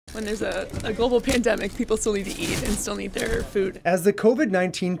When there's a global pandemic, people still need to eat and still need their food. As the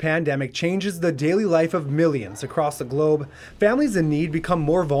COVID-19 pandemic changes the daily life of millions across the globe, families in need become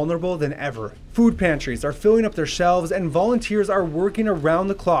more vulnerable than ever. Food pantries are filling up their shelves and volunteers are working around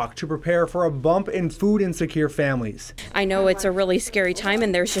the clock to prepare for a bump in food insecure families. I know it's a really scary time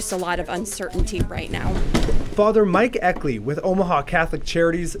and there's just a lot of uncertainty right now. Father Mike Eckley with Omaha Catholic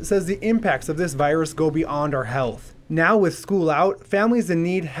Charities says the impacts of this virus go beyond our health. Now with school out, families in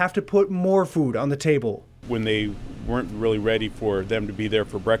need have to put more food on the table. When they weren't really ready for them to be there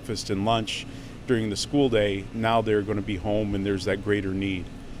for breakfast and lunch during the school day, now they're going to be home and there's that greater need.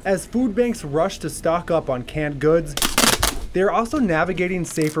 As food banks rush to stock up on canned goods, they're also navigating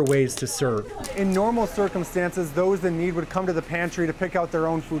safer ways to serve. In normal circumstances, those in need would come to the pantry to pick out their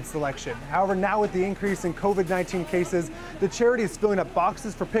own food selection. However, now with the increase in COVID-19 cases, the charity is filling up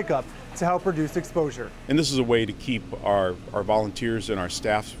boxes for pickup to help reduce exposure. And this is a way to keep our volunteers and our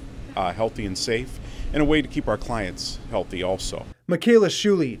staff healthy and safe, and a way to keep our clients healthy also. Michaela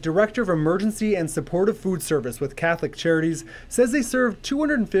Shuley, Director of Emergency and Supportive Food Service with Catholic Charities, says they serve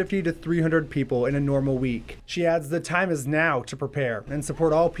 250 to 300 people in a normal week. She adds the time is now to prepare and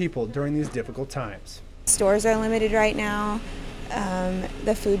support all people during these difficult times. Stores are limited right now.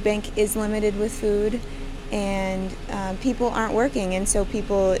 The food bank is limited with food, and people aren't working, and so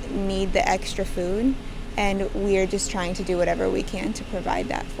people need the extra food, and we are just trying to do whatever we can to provide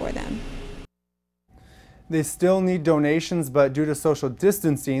that for them. They still need donations, but due to social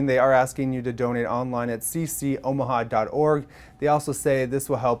distancing, they are asking you to donate online at ccomaha.org. They also say this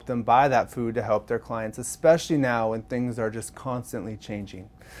will help them buy that food to help their clients, especially now when things are just constantly changing.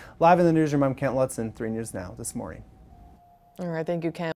 Live in the newsroom, I'm Kent Lutzen, 3 News Now this morning. All right, thank you, Kent.